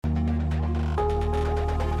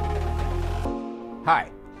Hi,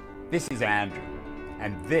 this is Andrew,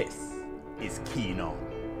 and this is Keen On,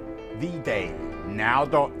 the daily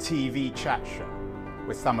now.tv chat show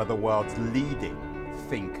with some of the world's leading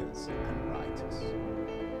thinkers and writers.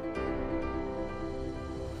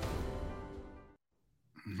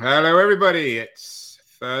 Hello, everybody. It's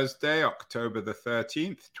Thursday, October the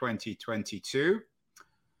 13th, 2022.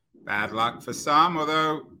 Bad luck for some,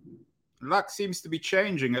 although luck seems to be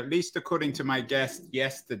changing, at least according to my guest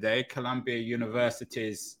yesterday, Columbia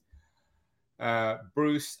University's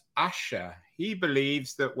Bruce Usher. He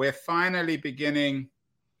believes that we're finally beginning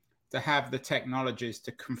to have the technologies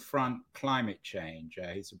to confront climate change.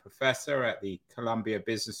 He's a professor at the Columbia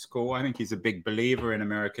Business School. I think he's a big believer in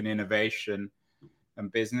American innovation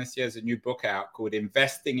and business. He has a new book out called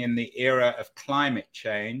Investing in the Era of Climate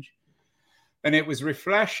Change. And it was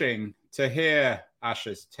refreshing to hear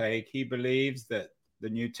Usher's take. He believes that the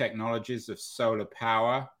new technologies of solar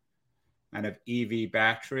power and of EV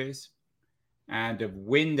batteries and of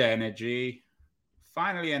wind energy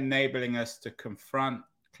finally enabling us to confront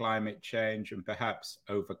climate change and perhaps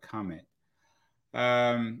overcome it.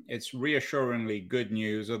 It's reassuringly good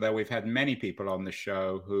news, although we've had many people on the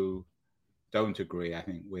show who don't agree, I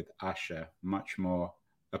think, with Usher, much more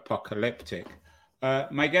apocalyptic.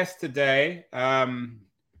 My guest today,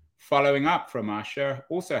 following up from Usher,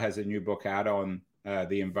 also has a new book out on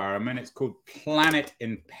the environment. It's called Planet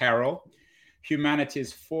in Peril,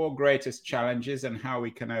 Humanity's Four Greatest Challenges and How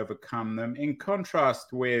We Can Overcome Them. In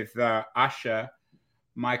contrast with Usher,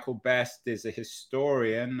 Michael Bess is a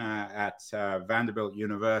historian at Vanderbilt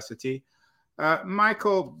University.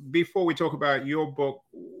 Michael, before we talk about your book,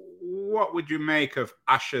 what would you make of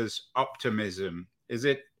Usher's optimism? Is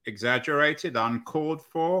it exaggerated, uncalled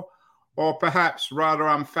for, or perhaps rather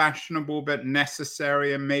unfashionable but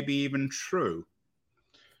necessary and maybe even true?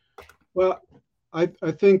 Well, I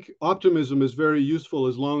think optimism is very useful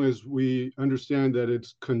as long as we understand that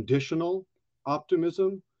it's conditional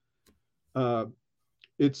optimism.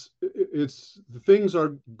 It's things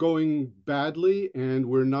are going badly and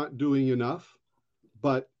we're not doing enough,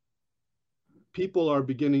 but people are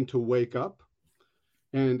beginning to wake up.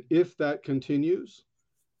 And if that continues,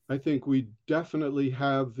 I think we definitely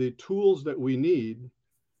have the tools that we need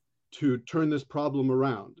to turn this problem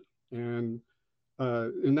around. And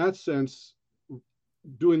in that sense,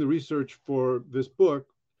 doing the research for this book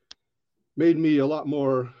made me a lot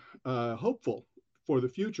more hopeful for the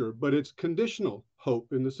future, but it's conditional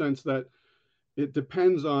hope in the sense that it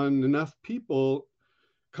depends on enough people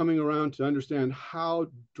coming around to understand how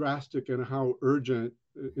drastic and how urgent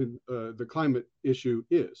the climate issue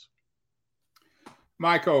is.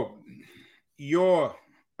 Michael, you're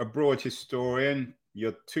a broad historian.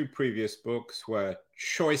 Your two previous books were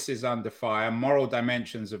Choices Under Fire, Moral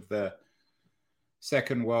Dimensions of the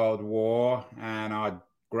Second World War, and Our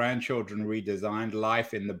Grandchildren Redesigned,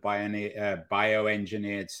 Life in the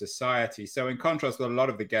Bioengineered Society. So in contrast with a lot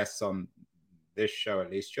of the guests on this show, at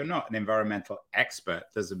least, you're not an environmental expert.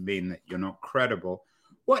 Doesn't mean that you're not credible.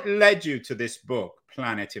 What led you to this book,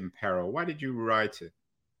 Planet in Peril? Why did you write it?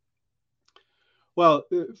 Well,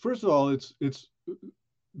 first of all, it's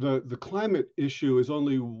the climate issue is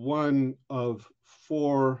only one of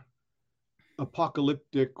four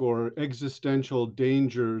apocalyptic or existential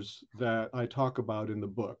dangers that I talk about in the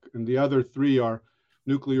book. And the other three are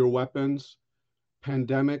nuclear weapons,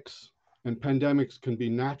 pandemics, and pandemics can be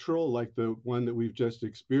natural, like the one that we've just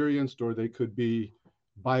experienced, or they could be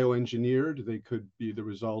bioengineered. They could be the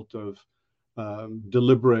result of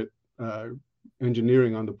deliberate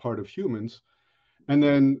engineering on the part of humans. And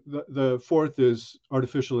then the fourth is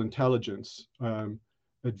artificial intelligence,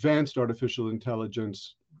 advanced artificial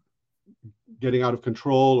intelligence getting out of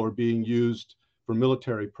control or being used for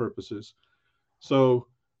military purposes. So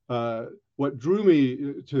what drew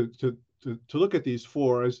me to look at these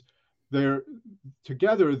four is they're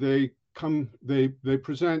together, they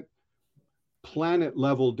present planet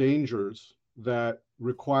level dangers that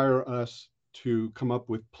require us to come up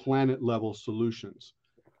with planet level solutions.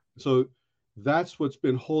 So that's what's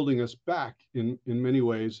been holding us back in many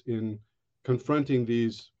ways in confronting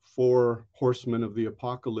these four horsemen of the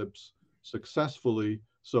apocalypse successfully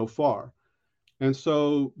so far. And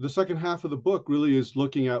so the second half of the book really is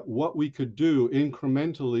looking at what we could do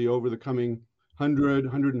incrementally over the coming 100,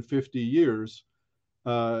 150 years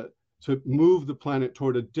to move the planet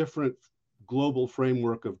toward a different global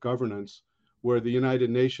framework of governance where the United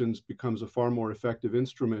Nations becomes a far more effective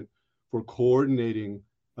instrument for coordinating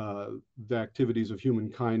the activities of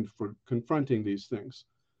humankind for confronting these things.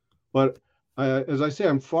 But as I say,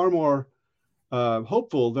 I'm far more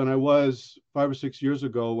hopeful than I was 5 or 6 years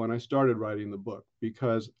ago when I started writing the book,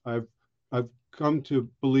 because I've I've come to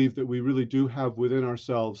believe that we really do have within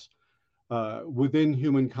ourselves, within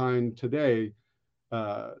humankind today,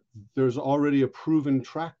 there's already a proven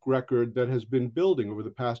track record that has been building over the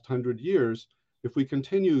past 100 years. If we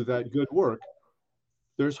continue that good work,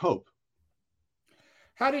 there's hope.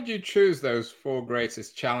 How did you choose those four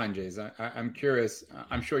greatest challenges? I'm curious.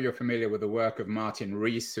 I'm sure you're familiar with the work of Martin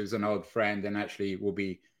Rees, who's an old friend and actually will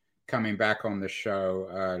be coming back on the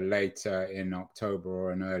show later in October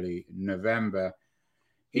or in early November.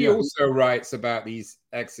 He also writes about these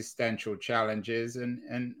existential challenges,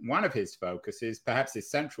 and one of his focuses, perhaps his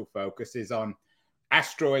central focus, is on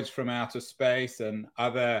asteroids from outer space and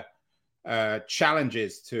other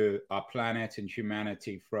challenges to our planet and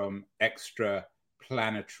humanity from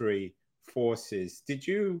extraplanetary forces. Did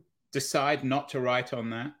you decide not to write on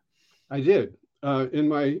that? I did. In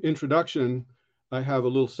my introduction, I have a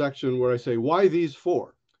little section where I say, why these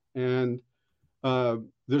four? And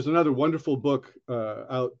there's another wonderful book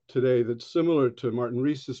out today that's similar to Martin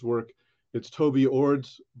Rees's work. It's Toby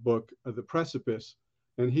Ord's book, The Precipice.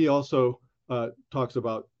 And he also talks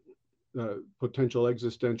about potential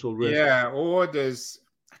existential risk. Yeah, Ord is,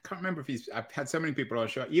 I can't remember if I've had so many people on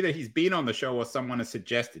the show. Either he's been on the show or someone has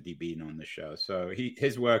suggested he'd been on the show. So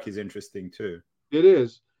his work is interesting too. It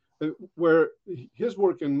is. Where his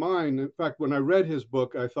work and mine, in fact, when I read his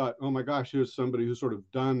book, I thought, oh my gosh, here's somebody who's sort of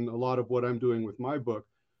done a lot of what I'm doing with my book.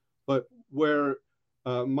 But where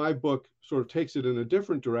my book sort of takes it in a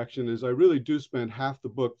different direction is I really do spend half the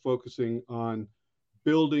book focusing on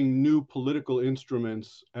building new political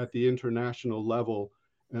instruments at the international level,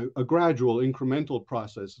 a gradual, incremental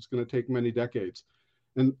process. It's going to take many decades.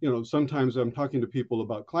 And, you know, sometimes I'm talking to people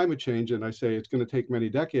about climate change and I say it's going to take many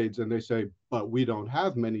decades, and they say, but we don't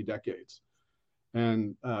have many decades.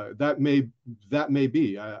 And that may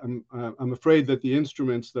be. I'm afraid that the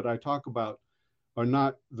instruments that I talk about are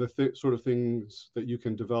not the sort of things that you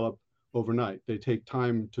can develop overnight. They take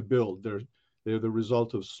time to build. They're the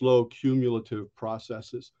result of slow cumulative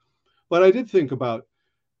processes. But I did think about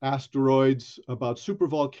asteroids, about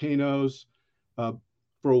supervolcanoes.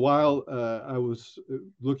 For a while, I was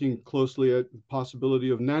looking closely at the possibility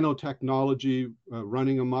of nanotechnology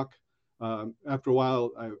running amok. After a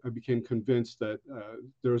while, I became convinced that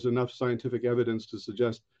there was enough scientific evidence to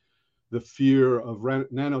suggest the fear of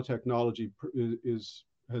nanotechnology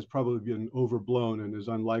has probably been overblown and is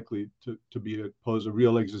unlikely to pose a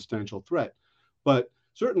real existential threat. But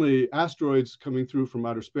certainly, asteroids coming through from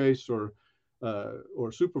outer space or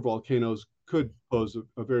supervolcanoes could pose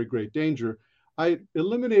a very great danger. I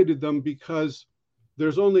eliminated them because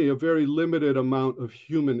there's only a very limited amount of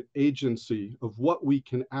human agency of what we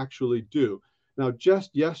can actually do. Now,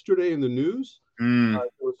 just yesterday in the news, there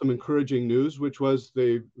was some encouraging news, which was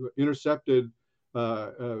they intercepted,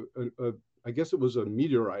 I guess it was a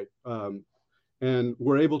meteorite, and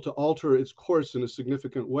were able to alter its course in a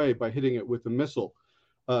significant way by hitting it with a missile.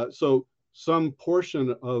 So some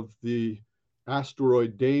portion of the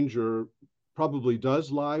asteroid danger probably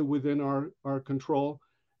does lie within our control.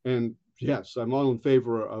 And yes, I'm all in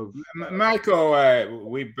favor of... Michael,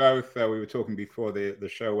 we both, we were talking before the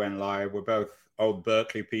show went live, we're both old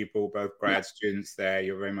Berkeley people, both grad students there.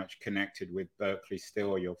 You're very much connected with Berkeley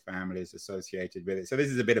still, your family is associated with it. So this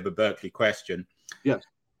is a bit of a Berkeley question. Yes.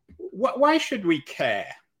 Why should we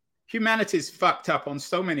care? Humanity's fucked up on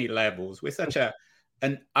so many levels. We're such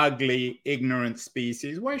an ugly, ignorant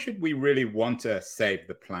species. Why should we really want to save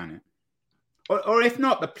the planet? Or if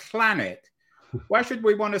not the planet, why should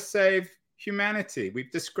we want to save humanity? We've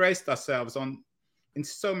disgraced ourselves in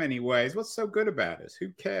so many ways. What's so good about us?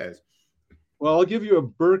 Who cares? Well, I'll give you a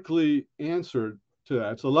Berkeley answer to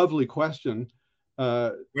that. It's a lovely question.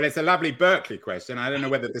 Well, it's a lovely Berkeley question. I don't know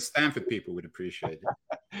whether the Stanford people would appreciate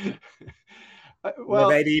it. Well,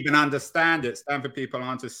 they'd even understand it. Stanford people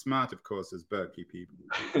aren't as smart, of course, as Berkeley people.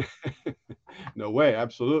 No way,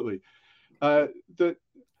 absolutely.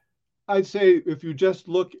 I'd say if you just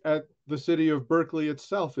look at the city of Berkeley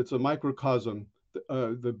itself, it's a microcosm.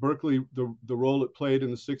 The Berkeley, the role it played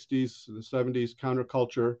in the 60s and the 70s,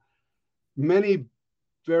 counterculture. Many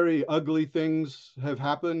very ugly things have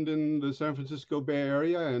happened in the San Francisco Bay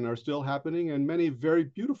Area and are still happening, and many very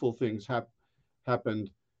beautiful things happened,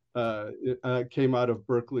 came out of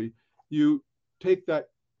Berkeley. You take that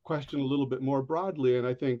question a little bit more broadly, and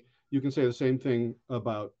I think you can say the same thing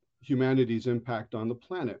about humanity's impact on the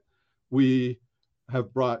planet. We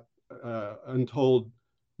have brought untold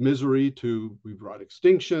misery we brought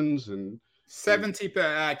extinctions and 70.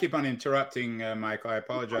 I keep on interrupting, Mike. I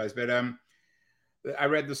apologize, but I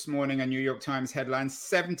read this morning a New York Times headline: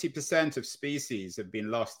 70% of species have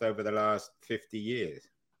been lost over the last 50 years,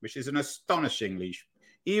 which is an astonishingly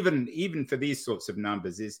even for these sorts of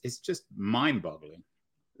numbers is just mind-boggling.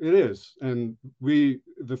 It is. And the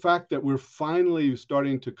fact that we're finally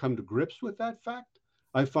starting to come to grips with that fact,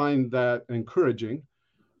 I find that encouraging,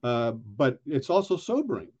 but it's also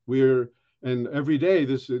sobering. And every day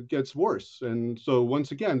it gets worse. And so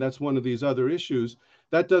once again, that's one of these other issues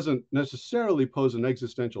that doesn't necessarily pose an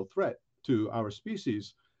existential threat to our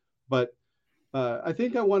species. But I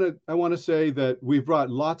think I want to say that we've brought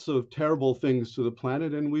lots of terrible things to the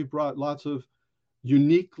planet, and we've brought lots of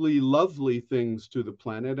uniquely lovely things to the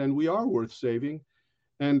planet, and we are worth saving.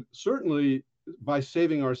 And certainly by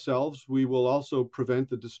saving ourselves, we will also prevent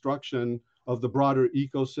the destruction of the broader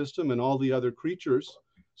ecosystem and all the other creatures.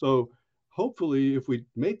 So hopefully, if we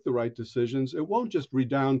make the right decisions, it won't just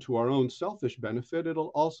redound to our own selfish benefit.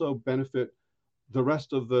 It'll also benefit the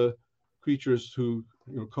rest of the creatures who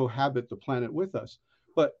cohabit the planet with us.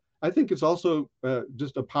 But I think it's also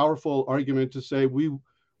just a powerful argument to say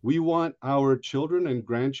we want our children and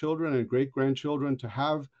grandchildren and great-grandchildren to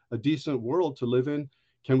have a decent world to live in.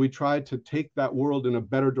 Can we try to take that world in a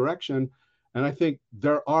better direction? And I think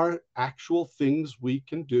there are actual things we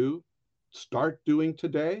can do, start doing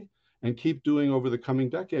today, and keep doing over the coming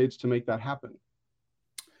decades to make that happen.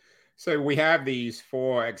 So we have these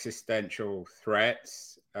 4 existential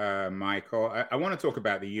threats, Michael. I want to talk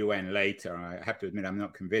about the UN later. I have to admit I'm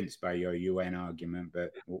not convinced by your UN argument,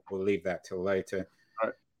 but we'll leave that till later. All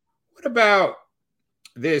right. What about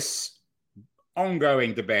this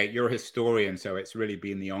ongoing debate? You're a historian, so it's really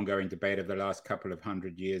been the ongoing debate of the last couple of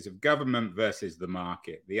 100 years of government versus the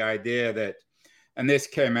market. The idea that, and this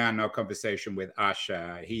came out in our conversation with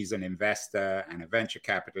Asha, he's an investor and a venture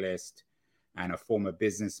capitalist and a former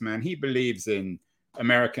businessman. He believes in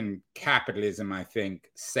American capitalism, I think,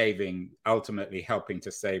 ultimately helping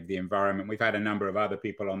to save the environment. We've had a number of other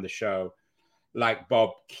people on the show, like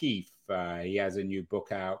Bob Keefe. He has a new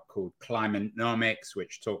book out called Climatenomics,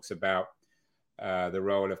 which talks about the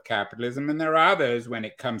role of capitalism. And there are others when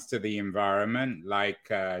it comes to the environment,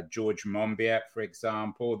 like George Monbiot, for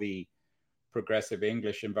example, the progressive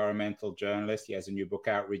English environmental journalist. He has a new book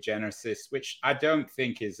out, Regenesis, which I don't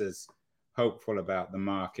think is as hopeful about the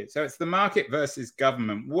market. So it's the market versus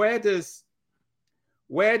government. Where does,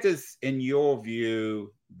 in your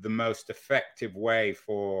view, the most effective way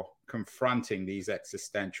for confronting these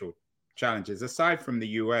existential challenges, aside from the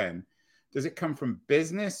UN, does it come from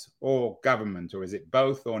business or government, or is it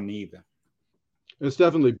both or neither? It's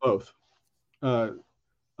definitely both. I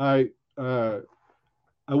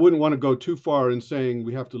wouldn't want to go too far in saying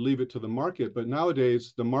we have to leave it to the market, but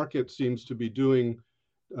nowadays the market seems to be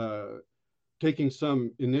taking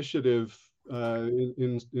some initiative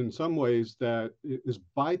in some ways that is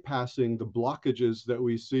bypassing the blockages that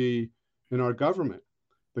we see in our government.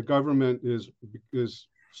 The government is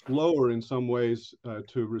slower in some ways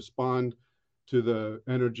to respond to the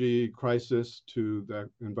energy crisis, to the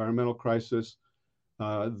environmental crisis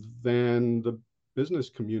than the business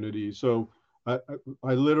community. So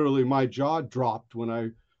I literally, my jaw dropped when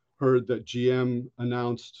I heard that GM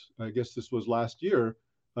announced, I guess this was last year,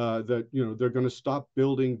 that they're going to stop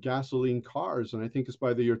building gasoline cars, and I think it's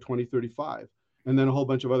by the year 2035. And then a whole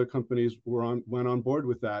bunch of other companies went on board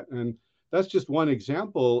with that. And that's just one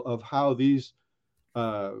example of how these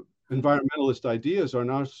environmentalist ideas are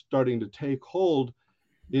now starting to take hold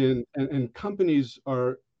and companies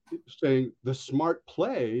are saying the smart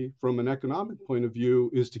play from an economic point of view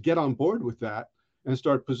is to get on board with that and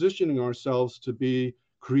start positioning ourselves to be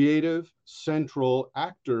creative, central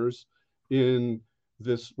actors in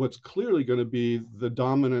this, what's clearly going to be the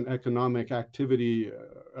dominant economic activity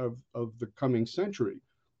of the coming century.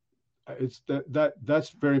 It's that's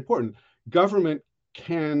very important. Government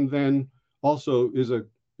can then also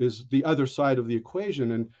is the other side of the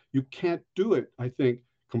equation, and you can't do it, I think,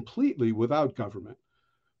 completely without government.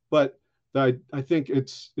 But I think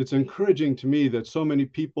it's encouraging to me that so many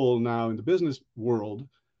people now in the business world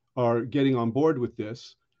are getting on board with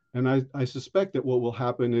this. And I suspect that what will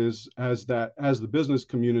happen is as the business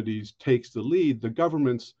communities takes the lead, the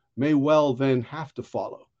governments may well then have to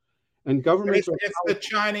follow. And governments it's the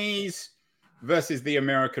Chinese versus the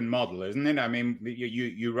American model, isn't it? I mean,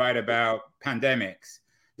 you write about pandemics.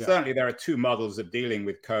 Yeah. Certainly there are 2 models of dealing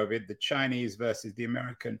with COVID, the Chinese versus the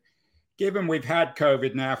American. Given we've had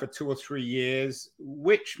COVID now for 2 or 3 years,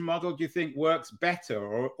 which model do you think works better,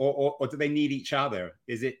 or do they need each other?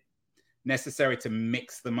 Is it necessary to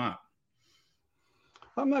mix them up?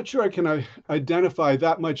 I'm not sure I can identify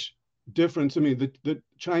that much difference. I mean, the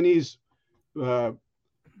Chinese,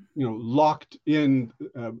 locked in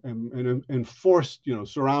and enforced,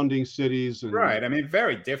 surrounding cities. And, right. I mean,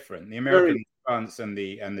 very different. The American response and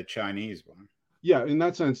the Chinese one. Yeah, in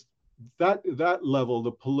that sense, that level,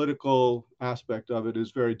 the political aspect of it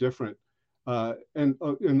is very different,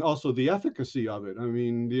 and also the efficacy of it. I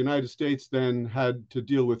mean, the United States then had to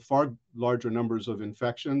deal with far larger numbers of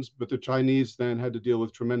infections, but the Chinese then had to deal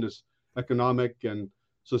with tremendous economic and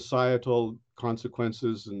societal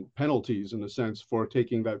consequences and penalties, in a sense, for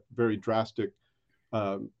taking that very drastic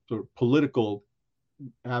sort of political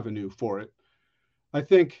avenue for it. I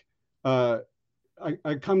think I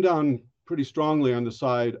come down pretty strongly on the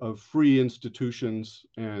side of free institutions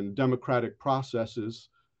and democratic processes.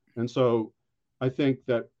 And so I think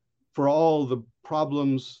that for all the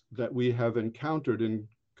problems that we have encountered in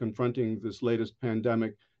confronting this latest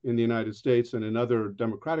pandemic in the United States and in other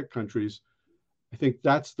democratic countries, I think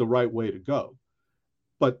that's the right way to go.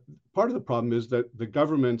 But part of the problem is that the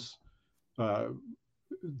governments, uh,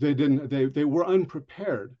 they were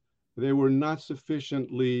unprepared. They were not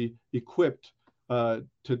sufficiently equipped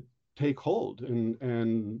to take hold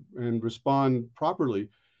and respond properly,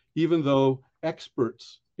 even though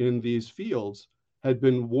experts in these fields had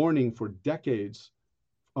been warning for decades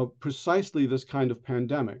of precisely this kind of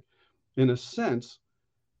pandemic. In a sense,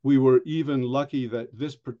 we were even lucky that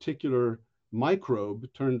this particular microbe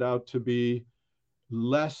turned out to be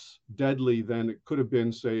less deadly than it could have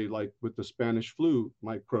been, say, like with the Spanish flu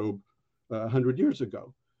microbe 100 years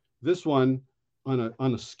ago. This one, on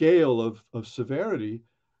a scale of severity,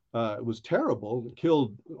 was terrible. It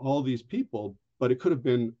killed all these people, but it could have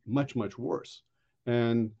been much, much worse.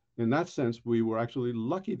 And in that sense, we were actually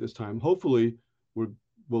lucky this time. Hopefully,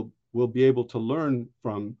 we'll be able to learn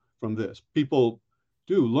from this. People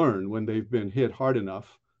do learn when they've been hit hard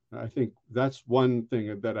enough. I think that's one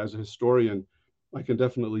thing that, as a historian, I can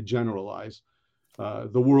definitely generalize.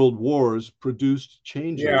 The world wars produced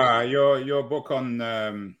changes. Yeah, your book on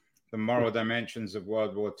the moral dimensions of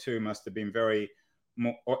World War II must have been very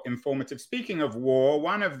informative. Speaking of war,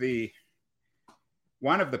 one of the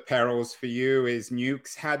perils for you is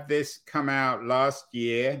Nukes. Had this come out last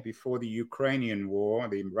year before the Ukrainian war,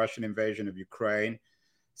 the Russian invasion of Ukraine,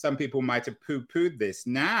 some people might have poo-pooed this.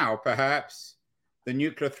 Now, perhaps the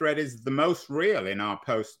nuclear threat is the most real in our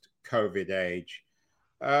post-COVID age.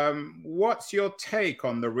 What's your take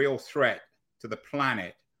on the real threat to the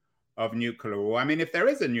planet of nuclear war? I mean, if there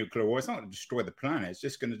is a nuclear war, it's not going to destroy the planet. It's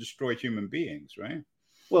just going to destroy human beings, right?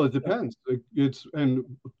 Well, it depends. And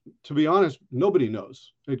to be honest, nobody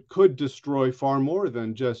knows. It could destroy far more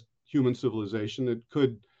than just human civilization. It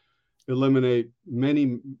could eliminate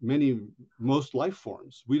most life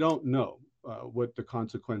forms. We don't know what the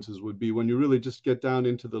consequences would be. When you really just get down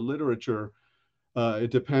into the literature, it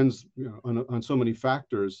depends, on so many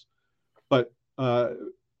factors. But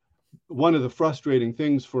one of the frustrating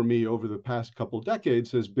things for me over the past couple decades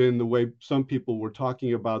has been the way some people were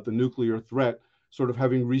talking about the nuclear threat sort of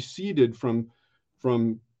having receded from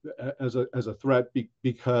as a threat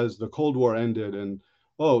because the Cold War ended, and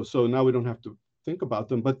so now we don't have to think about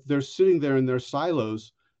them. But they're sitting there in their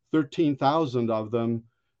silos, 13,000 of them,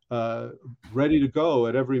 ready to go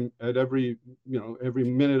at every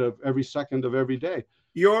minute of every second of every day.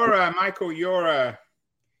 Michael, you're a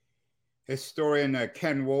historian.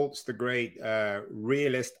 Ken Waltz, the great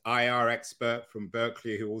realist IR expert from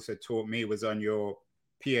Berkeley, who also taught me, was on your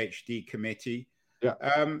PhD committee.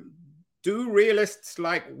 Yeah. Do realists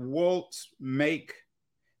like Waltz make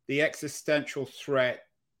the existential threat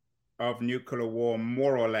of nuclear war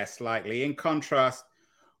more or less likely, in contrast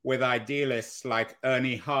with idealists like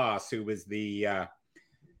Ernie Haas, who was the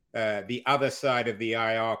other side of the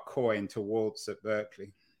IR coin to Waltz at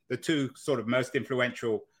Berkeley, the two sort of most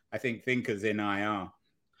influential, I think, thinkers in IR?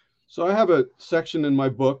 So I have a section in my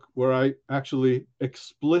book where I actually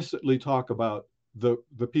explicitly talk about the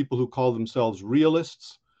people who call themselves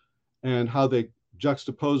realists and how they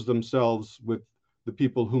juxtapose themselves with the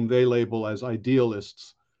people whom they label as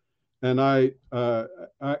idealists. And I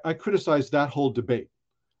criticize that whole debate.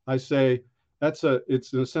 I say it's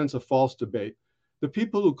in a sense a false debate. The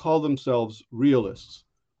people who call themselves realists,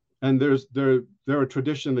 and they're a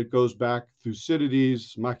tradition that goes back through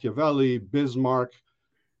Thucydides, Machiavelli, Bismarck,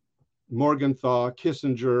 Morgenthau,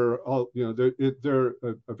 Kissinger. They're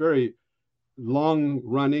a very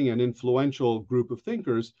long-running and influential group of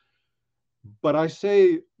thinkers. But I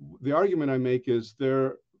say the argument I make is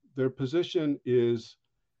their position is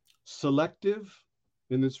selective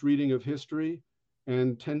in its reading of history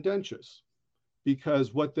and tendentious,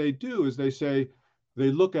 because what they do is they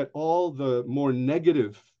look at all the more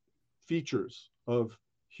negative features of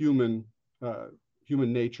human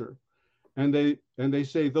nature, and they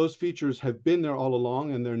say those features have been there all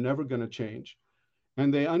along and they're never going to change.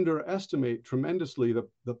 And they underestimate tremendously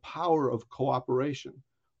the power of cooperation,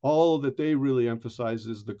 all that they really emphasize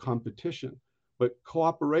is the competition. But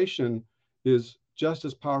cooperation is just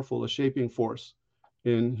as powerful a shaping force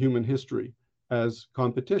in human history as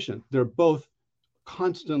competition. They're both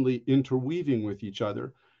constantly interweaving with each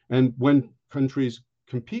other. And when countries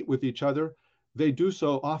compete with each other, they do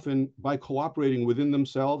so often by cooperating within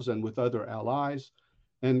themselves and with other allies.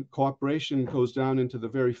 And cooperation goes down into the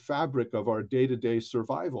very fabric of our day-to-day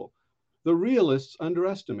survival. The realists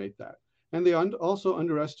underestimate that. And they also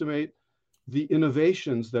underestimate the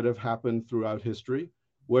innovations that have happened throughout history,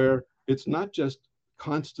 where it's not just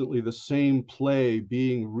constantly the same play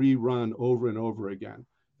being rerun over and over again.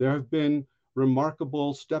 There have been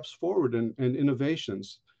remarkable steps forward and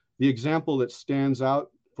innovations. The example that stands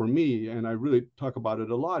out for me, and I really talk about it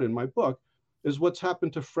a lot in my book, is what's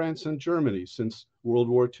happened to France and Germany since World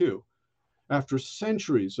War II. After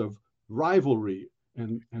centuries of rivalry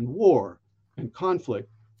and war and conflict,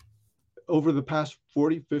 over the past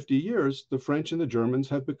 40, 50 years, the French and the Germans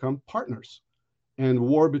have become partners, and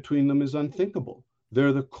war between them is unthinkable.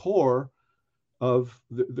 They're the core of,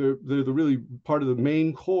 they're the really part of the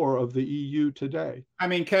main core of the EU today. I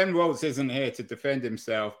mean, Ken Waltz isn't here to defend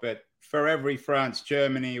himself, but for every France,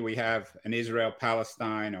 Germany, we have an Israel,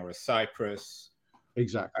 Palestine, or a Cyprus.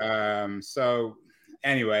 Exactly. So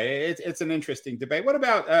anyway, it's an interesting debate. What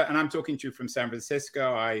about, and I'm talking to you from San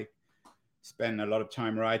Francisco, I spend a lot of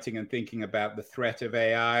time writing and thinking about the threat of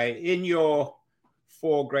AI. In your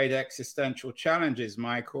 4 great existential challenges,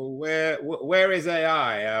 Michael, where is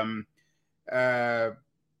AI?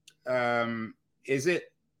 Is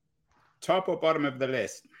it top or bottom of the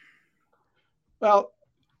list? Well,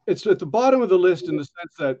 it's at the bottom of the list in the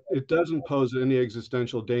sense that it doesn't pose any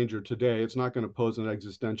existential danger today. It's not going to pose an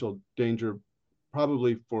existential danger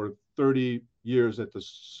probably for 30 years at the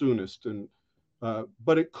soonest.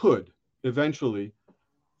 But it could eventually,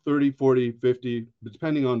 30, 40, 50,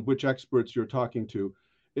 depending on which experts you're talking to.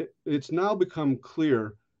 It's now become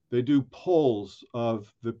clear. They do polls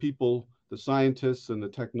of the people, the scientists and the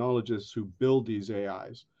technologists who build these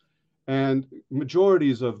AIs. And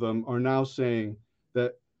majorities of them are now saying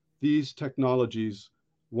that these technologies,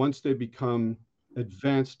 once they become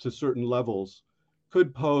advanced to certain levels,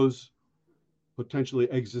 could pose potentially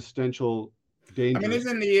existential dangers. I mean,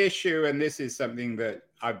 isn't the issue, and this is something that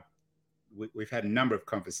we've had a number of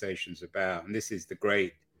conversations about, and this is the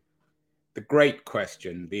great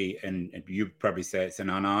question, and you probably say it's an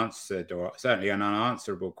unanswered or certainly an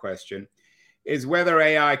unanswerable question, is whether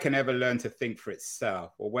AI can ever learn to think for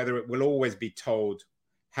itself, or whether it will always be told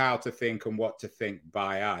how to think and what to think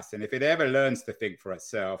by us. And if it ever learns to think for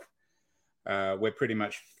itself, we're pretty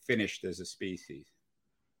much finished as a species.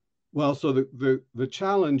 Well, so the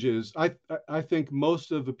challenge is, I think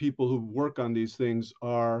most of the people who work on these things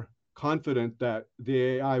are confident that the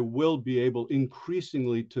AI will be able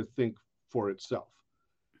increasingly to think for itself.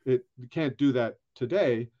 It can't do that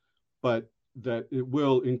today, but that it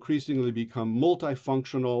will increasingly become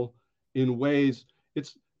multifunctional in ways.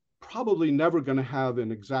 It's probably never going to have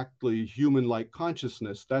an exactly human-like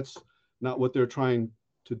consciousness. That's not what they're trying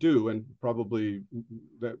to do, and probably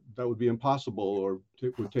that would be impossible, or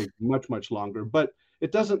it would take much, much longer. But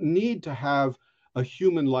it doesn't need to have a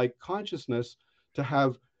human-like consciousness to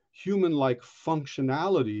have human-like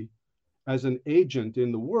functionality as an agent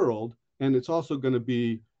in the world. And it's also going to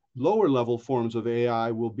be lower level forms of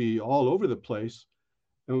AI will be all over the place.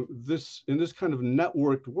 And in this kind of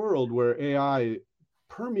networked world where AI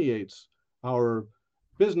permeates our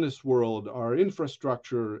business world, our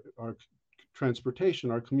infrastructure, our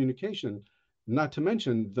transportation, our communication, not to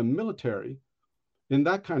mention the military, in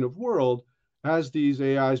that kind of world, as these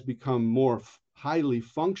AIs become more highly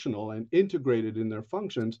functional and integrated in their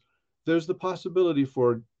functions, there's the possibility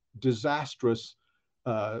for disastrous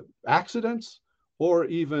accidents, or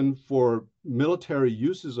even for military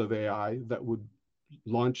uses of AI that would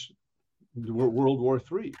launch World War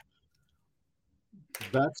III.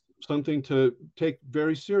 That's something to take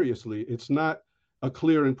very seriously. It's not a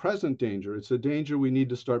clear and present danger. It's a danger we need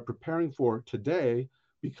to start preparing for today,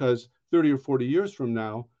 because 30 or 40 years from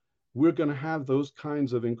now, we're going to have those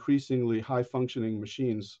kinds of increasingly high functioning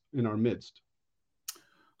machines in our midst.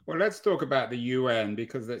 Well, let's talk about the UN,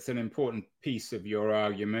 because that's an important piece of your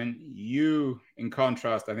argument. You, in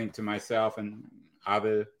contrast, I think, to myself and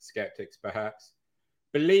other skeptics perhaps,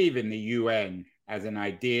 believe in the UN as an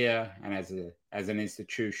idea and as an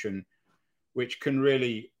institution which can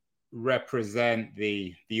really represent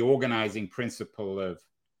the organizing principle of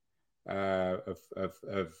the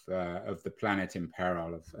planet in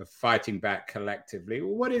peril, of fighting back collectively.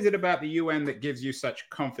 What is it about the UN that gives you such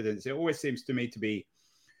confidence? It always seems to me to be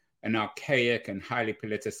an archaic and highly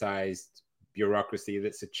politicized bureaucracy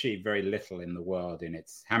that's achieved very little in the world in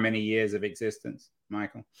its how many years of existence,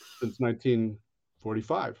 Michael? Since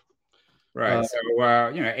 1945. Right.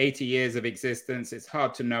 So, 80 years of existence, it's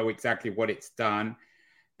hard to know exactly what it's done.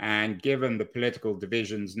 And given the political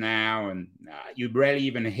divisions now, and you rarely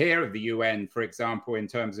even hear of the UN, for example, in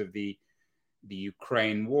terms of the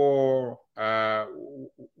Ukraine war,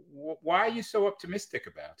 why are you so optimistic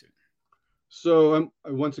about it? So I'm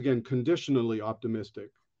once again conditionally optimistic.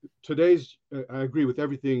 I agree with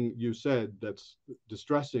everything you said that's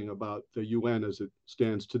distressing about the UN as it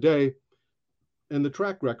stands today, and the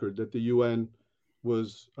track record that the UN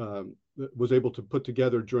was able to put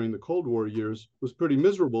together during the Cold War years was pretty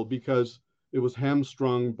miserable because it was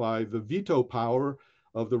hamstrung by the veto power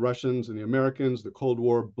of the Russians and the Americans, the Cold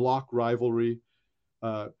War bloc rivalry.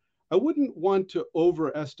 I wouldn't want to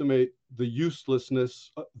overestimate the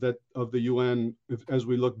uselessness of the UN as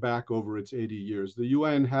we look back over its 80 years. The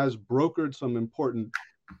UN has brokered some important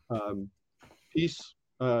peace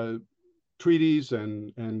treaties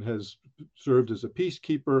and has served as a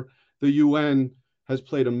peacekeeper. The UN has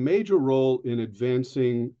played a major role in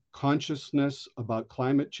advancing consciousness about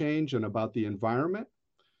climate change and about the environment.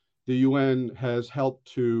 The UN has helped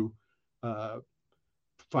to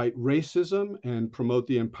fight racism and promote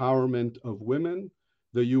the empowerment of women.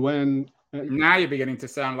 The UN. Now you're beginning to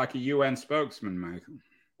sound like a UN spokesman, Michael.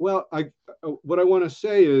 Well, what I want to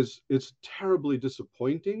say is it's terribly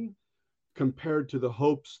disappointing compared to the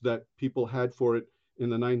hopes that people had for it in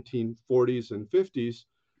the 1940s and 50s.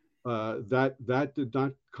 That did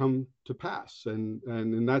not come to pass, and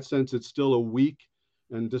in that sense, it's still a weak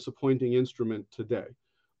and disappointing instrument today.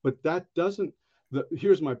 But that doesn't.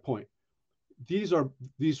 Here's my point.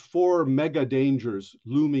 These four mega dangers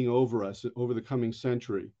looming over us over the coming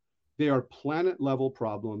century. They are planet level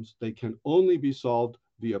problems. They can only be solved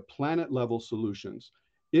via planet level solutions.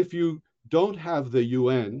 If you don't have the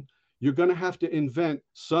UN, you're going to have to invent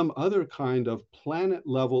some other kind of planet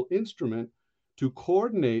level instrument to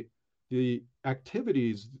coordinate the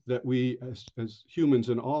activities that we as humans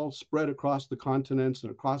and all spread across the continents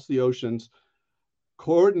and across the oceans,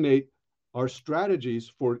 coordinate our strategies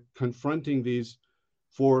for confronting these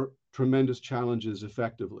four tremendous challenges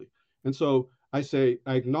effectively. And so I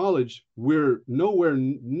acknowledge we're nowhere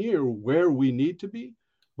near where we need to be,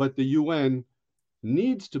 but the UN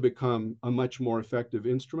needs to become a much more effective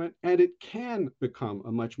instrument, and it can become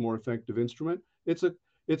a much more effective instrument.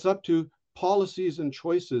 It's up to policies and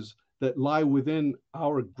choices that lie within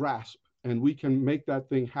our grasp, and we can make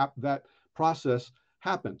that process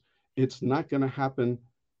happen. It's not going to happen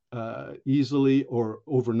easily or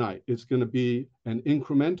overnight. It's going to be an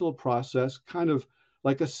incremental process, kind of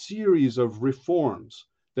like a series of reforms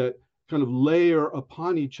that kind of layer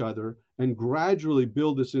upon each other and gradually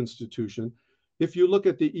build this institution. If you look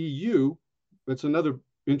at the EU, that's another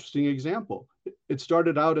interesting example. It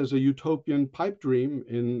started out as a utopian pipe dream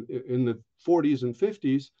in the 40s and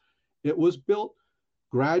 50s. It was built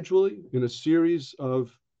gradually in a series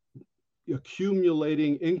of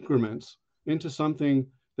accumulating increments into something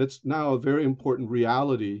that's now a very important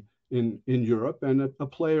reality in Europe and a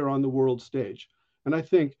player on the world stage. And I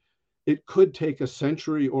think it could take a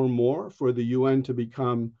century or more for the UN to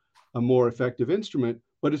become a more effective instrument,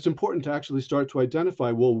 but it's important to actually start to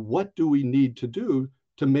identify, well, what do we need to do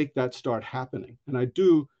to make that start happening? And I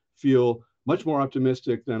do feel much more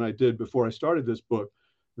optimistic than I did before I started this book,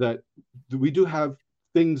 that we do have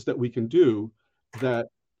things that we can do that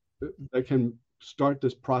can start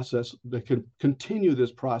this process, that can continue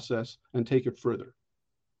this process and take it further.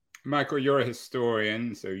 Michael, you're a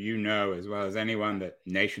historian, so you know as well as anyone that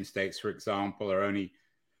nation states, for example, are only,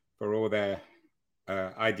 for all their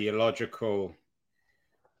ideological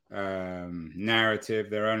narrative,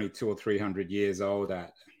 they're only 200 or 300 years old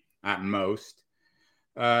at most.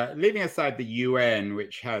 Leaving aside the UN,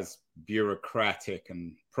 which has bureaucratic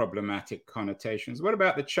and problematic connotations, what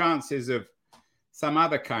about the chances of some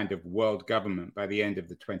other kind of world government by the end of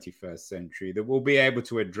the 21st century that will be able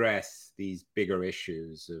to address these bigger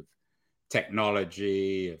issues of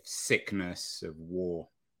technology, of sickness, of war?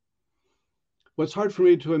 Well, it's hard for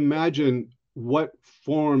me to imagine what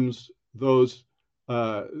forms that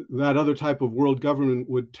other type of world government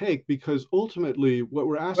would take, because ultimately what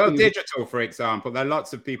we're asking... Well, digital, for example. There are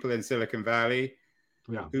lots of people in Silicon Valley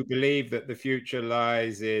who believe that the future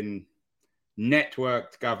lies in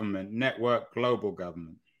networked government, networked global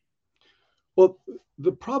government. Well,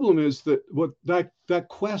 the problem is that that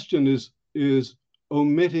question is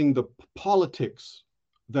omitting the politics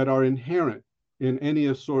that are inherent in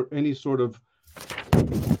any sort of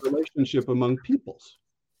relationship among peoples.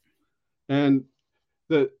 And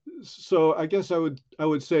So I guess I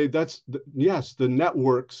would say yes, the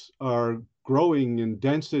networks are growing in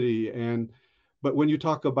density, but when you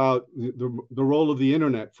talk about the role of the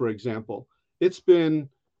internet, for example, it's been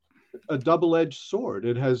a double-edged sword.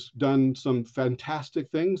 It has done some fantastic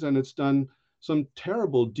things, and it's done some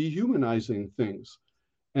terrible dehumanizing things.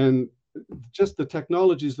 And just the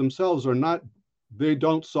technologies themselves they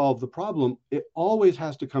don't solve the problem. It always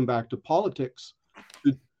has to come back to politics,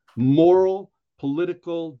 to moral,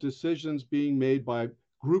 political decisions being made by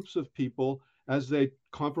groups of people as they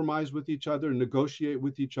compromise with each other, negotiate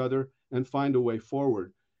with each other, and find a way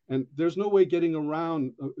forward. And there's no way getting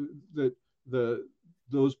around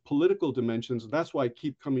those political dimensions. That's why I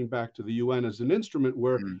keep coming back to the UN as an instrument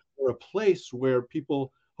or a place where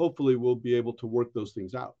people hopefully will be able to work those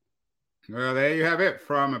things out. Well, there you have it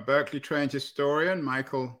from a Berkeley-trained historian,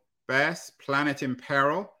 Michael Bess, Planet in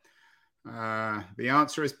Peril. The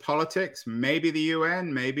answer is politics, maybe the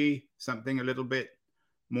UN, maybe something a little bit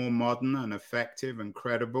more modern and effective and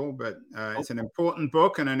credible, but it's an important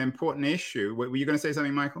book and an important issue. Were you going to say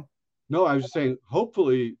something, Michael? No, I was just saying,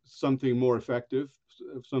 hopefully something more effective,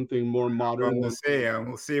 something more modern. Well,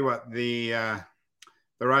 we'll see what the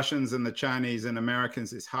Russians and the Chinese and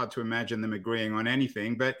Americans, it's hard to imagine them agreeing on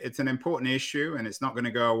anything, but it's an important issue and it's not going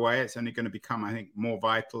to go away. It's only going to become, I think, more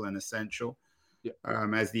vital and essential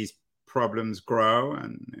as these problems grow.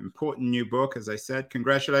 An important new book, as I said.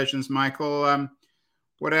 Congratulations, Michael.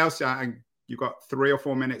 What else? You've got 3 or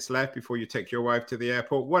 4 minutes left before you take your wife to the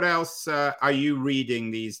airport. What else are you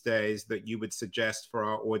reading these days that you would suggest for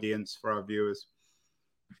our audience, for our viewers?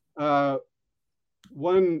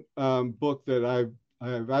 One book that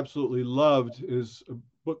I've absolutely loved is a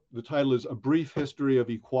book. The title is A Brief History of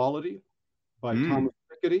Equality by Thomas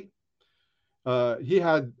Piketty.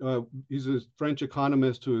 He's a French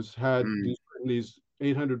economist who has had these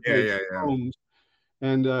 800-page poems.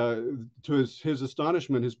 And to his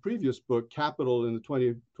astonishment, his previous book, Capital in the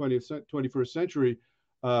 21st Century,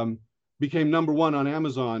 became #1 on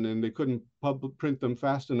Amazon, and they couldn't print them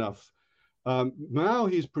fast enough. Now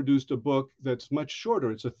he's produced a book that's much shorter.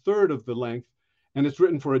 It's a third of the length, and it's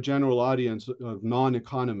written for a general audience of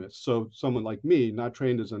non-economists. So someone like me, not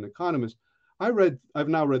trained as an economist, I've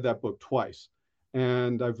now read that book twice,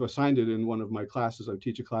 and I've assigned it in one of my classes. I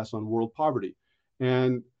teach a class on world poverty,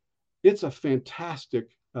 and it's a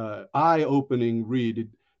fantastic, eye-opening read.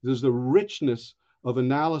 There's the richness of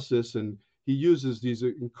analysis, and he uses these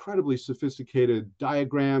incredibly sophisticated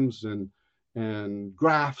diagrams and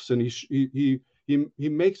graphs, and he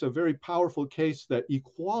makes a very powerful case that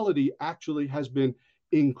equality actually has been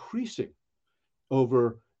increasing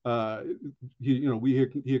over. He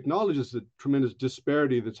acknowledges the tremendous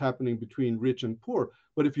disparity that's happening between rich and poor,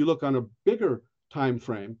 but if you look on a bigger time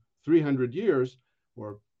frame, 300 years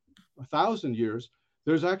or 1,000 years,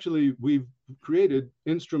 we've created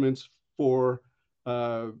instruments for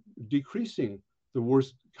decreasing the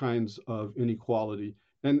worst kinds of inequality.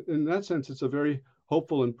 And in that sense, it's a very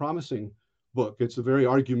hopeful and promising book. It's a very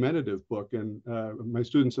argumentative book. And my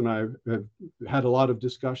students and I have had a lot of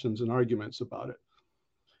discussions and arguments about it.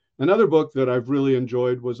 Another book that I've really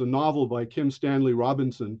enjoyed was a novel by Kim Stanley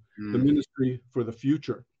Robinson, The Ministry for the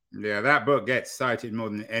Future. Yeah, that book gets cited more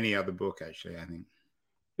than any other book, actually, I think.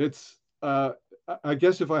 It's, I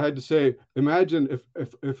guess if I had to say, imagine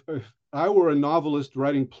if I were a novelist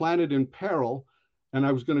writing Planet in Peril, and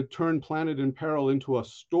I was going to turn Planet in Peril into a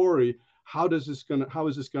story, how is this going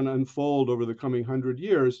to unfold over the coming 100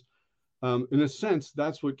 years? In a sense,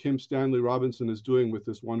 that's what Kim Stanley Robinson is doing with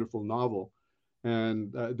this wonderful novel.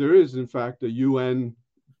 And there is, in fact, a UN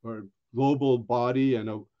or global body and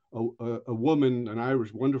a woman,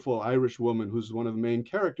 wonderful Irish woman who's one of the main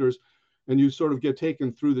characters. And you sort of get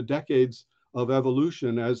taken through the decades of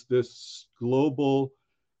evolution as this global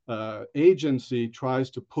agency tries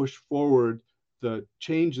to push forward the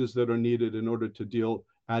changes that are needed in order to deal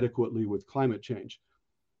adequately with climate change.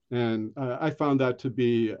 And I found that to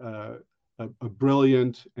be a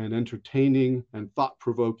brilliant and entertaining and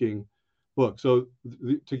thought-provoking book. So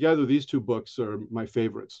together, these two books are my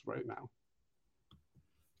favorites right now.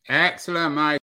 Excellent, Mike.